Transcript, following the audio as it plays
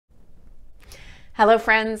Hello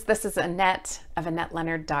friends, this is Annette of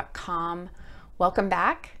AnnetteLeonard.com. Welcome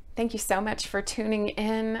back. Thank you so much for tuning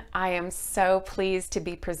in. I am so pleased to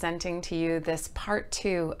be presenting to you this part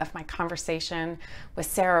 2 of my conversation with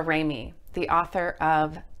Sarah Ramey, the author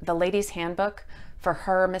of The Lady's Handbook for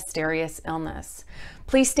Her Mysterious Illness.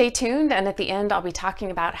 Please stay tuned, and at the end I'll be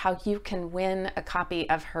talking about how you can win a copy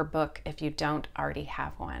of her book if you don't already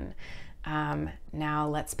have one. Now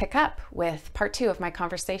let's pick up with part 2 of my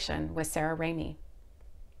conversation with Sarah Ramey.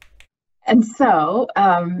 And so,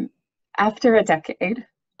 after a decade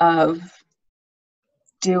of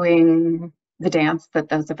doing the dance that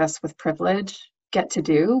those of us with privilege get to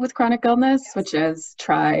do with chronic illness, which is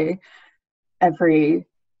try every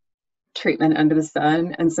treatment under the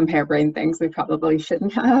sun and some harebrained things we probably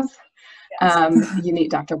shouldn't have, you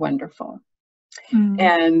meet Dr. Wonderful.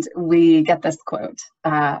 And we get this quote.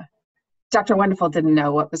 Dr. Wonderful didn't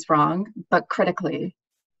know what was wrong, but crucially,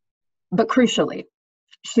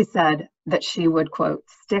 she said that she would, quote,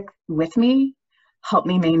 stick with me, help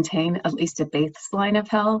me maintain at least a baseline of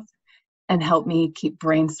health, and help me keep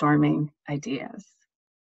brainstorming ideas.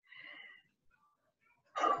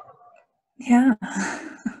 Yeah.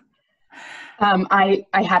 I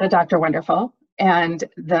had a Dr. Wonderful, and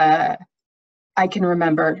I can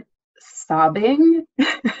remember sobbing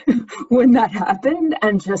when that happened,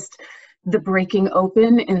 and just the breaking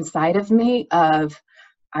open inside of me of,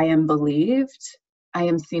 I am believed, I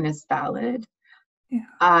am seen as valid. Yeah.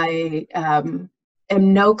 I am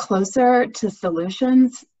no closer to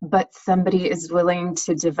solutions, but somebody is willing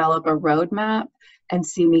to develop a roadmap and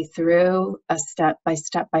see me through a step by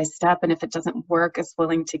step. And if it doesn't work, is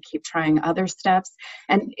willing to keep trying other steps.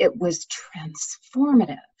 And it was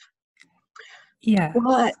transformative. Yeah.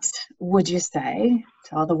 What would you say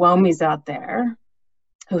to all the womies out there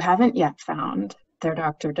who haven't yet found their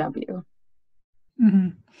Dr. W? Mm-hmm.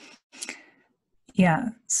 Yeah.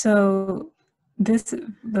 So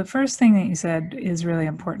the first thing that you said is really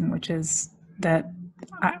important, which is that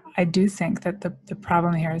I do think that the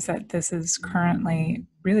problem here is that this is currently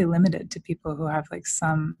really limited to people who have like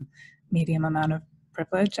some medium amount of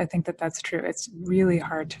privilege. I think that that's true. It's really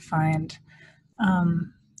hard to find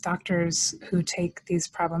doctors who take these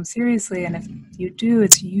problems seriously. And if you do,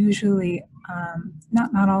 it's usually,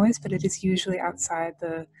 not always, but it is usually outside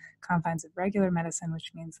the confines of regular medicine,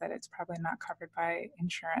 which means that it's probably not covered by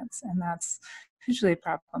insurance. And that's usually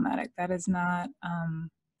problematic. That is not,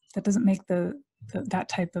 that doesn't make that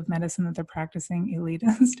type of medicine that they're practicing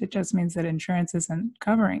elitist. It just means that insurance isn't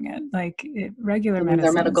covering it. Like regular medicine.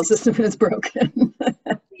 Their medical system is broken.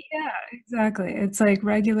 Yeah, exactly. It's like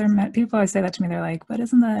regular people always say that to me. They're like, but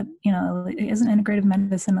isn't that, isn't integrative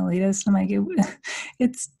medicine elitist? I'm like,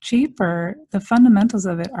 it's cheaper. The fundamentals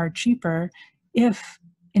of it are cheaper if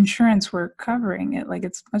insurance were covering it. Like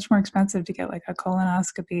it's much more expensive to get like a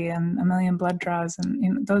colonoscopy and a million blood draws,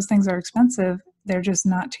 and those things are expensive. They're just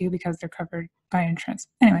not to you because they're covered by insurance.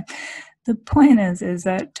 Anyway, the point is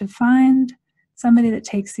that to find somebody that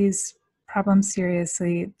takes these problems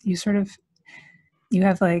seriously, you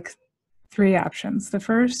have like 3 options. The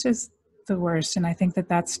first is the worst, and I think that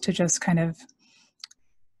that's to just kind of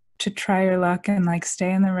to try your luck and like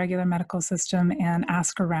stay in the regular medical system and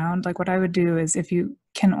ask around. Like what I would do is if you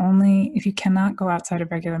cannot go outside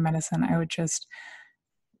of regular medicine, I would just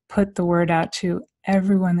put the word out to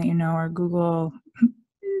everyone that you know, or Google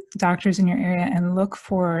doctors in your area and look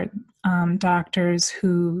for doctors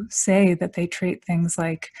who say that they treat things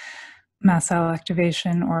like mast cell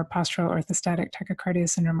activation or postural orthostatic tachycardia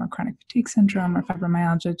syndrome or chronic fatigue syndrome or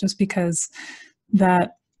fibromyalgia, just because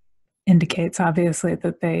that indicates obviously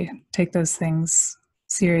that they take those things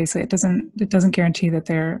seriously. It doesn't guarantee that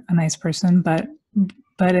they're a nice person, but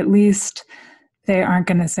at least they aren't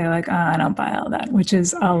going to say like, oh, I don't buy all that, which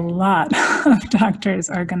is a lot of doctors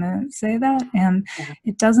are going to say that. And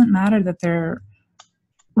it doesn't matter that they're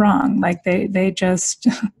wrong. Like they just,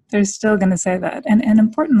 they're still going to say that. And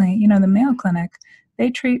importantly, the Mayo Clinic, they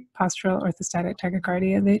treat postural orthostatic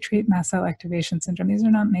tachycardia. They treat mast cell activation syndrome. These are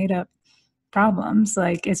not made up problems.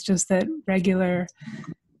 Like it's just that regular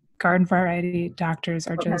garden variety doctors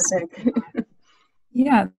are just,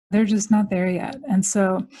 yeah, they're just not there yet. And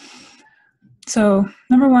so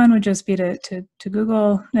number one would just be to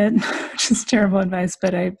Google it, which is terrible advice,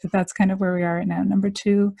 but that's kind of where we are right now. Number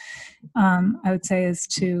 2, I would say, is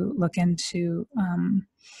to look into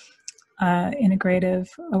integrative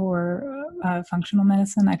or functional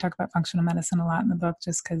medicine. I talk about functional medicine a lot in the book,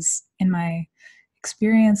 just because in my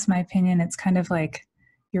experience, my opinion, it's kind of like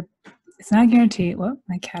it's not guaranteed. Well,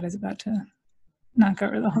 my cat is about to knock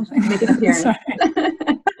over the whole thing. Sorry.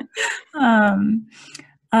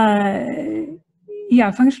 yeah,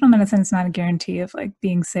 functional medicine is not a guarantee of like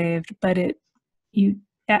being saved, but you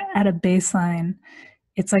at a baseline,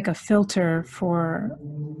 it's like a filter for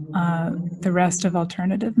the rest of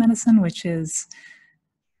alternative medicine, which is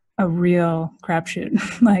a real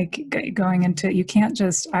crapshoot. Like going into, you can't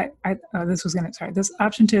just, this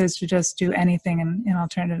option 2 is to just do anything in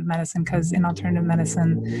alternative medicine, because in alternative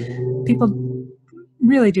medicine, people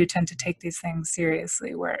really do tend to take these things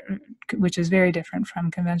seriously, which is very different from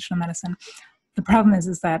conventional medicine. The problem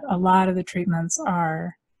is that a lot of the treatments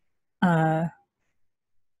are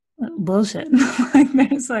bullshit. Like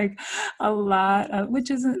there's like a lot of,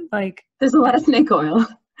 which isn't like, there's a lot of snake oil.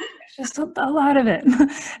 Just a lot of it.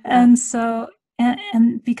 And so,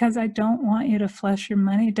 and because I don't want you to flush your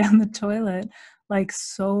money down the toilet like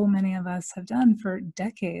so many of us have done for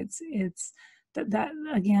decades, it's that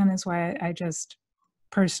again is why I just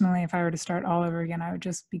personally, if I were to start all over again, I would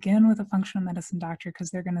just begin with a functional medicine doctor,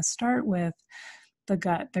 because they're going to start with the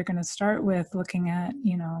gut. They're going to start with looking at,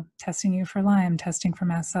 testing you for Lyme, testing for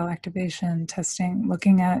mast cell activation,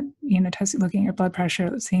 looking at your blood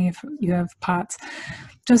pressure, seeing if you have POTS.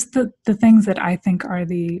 Just the things that I think are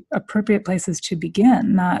the appropriate places to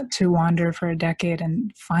begin, not to wander for a decade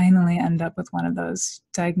and finally end up with one of those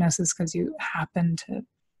diagnoses because you happen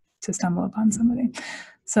to stumble upon somebody.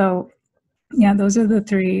 So yeah, those are the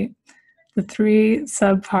three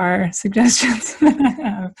subpar suggestions that I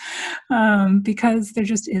have, because there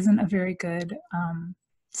just isn't a very good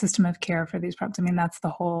system of care for these problems. I mean, that's the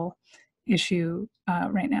whole issue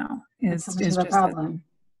right now. Is just the problem.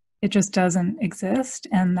 It just doesn't exist,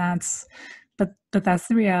 and but that's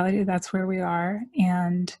the reality. That's where we are,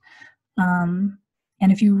 and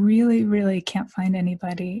if you really, really can't find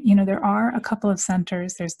anybody, there are a couple of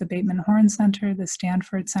centers. There's the Bateman Horn Center, the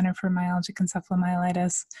Stanford Center for Myalgic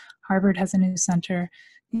Encephalomyelitis. Harvard has a new center.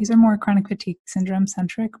 These are more chronic fatigue syndrome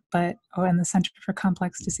centric, and the Center for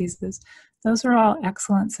Complex Diseases. Those are all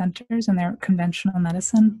excellent centers, and they're conventional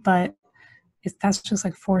medicine, but that's just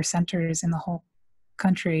like 4 centers in the whole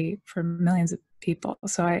country for millions of people.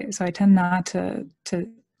 So I tend not to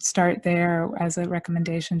start there as a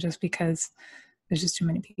recommendation, just because there's just too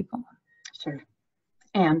many people. Sure.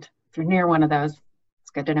 And if you're near one of those,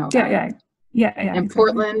 it's good to know about it. Yeah. In exactly.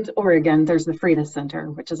 Portland, Oregon, there's the Frida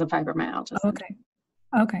Center, which is a fibromyalgia center.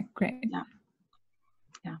 Okay, great.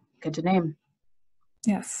 Yeah, good to name.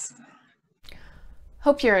 Yes.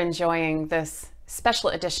 Hope you're enjoying this special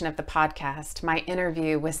edition of the podcast, my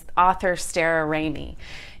interview with author Sarah Ramey.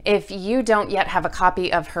 If you don't yet have a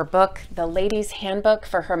copy of her book, The Lady's Handbook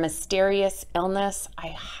for Her Mysterious Illness, I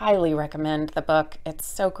highly recommend the book. It's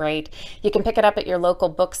so great. You can pick it up at your local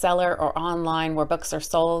bookseller or online where books are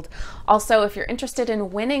sold. Also, if you're interested in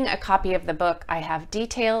winning a copy of the book, I have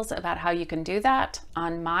details about how you can do that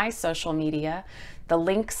on my social media. The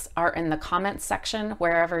links are in the comments section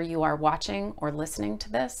wherever you are watching or listening to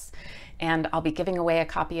this. And I'll be giving away a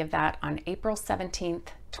copy of that on April 17th,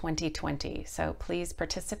 2020. So please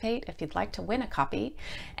participate if you'd like to win a copy.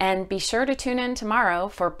 And be sure to tune in tomorrow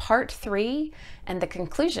for part 3 and the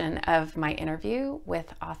conclusion of my interview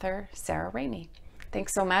with author Sarah Ramey.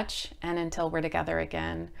 Thanks so much. And until we're together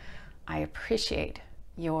again, I appreciate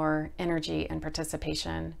your energy and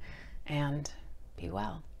participation, and be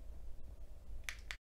well.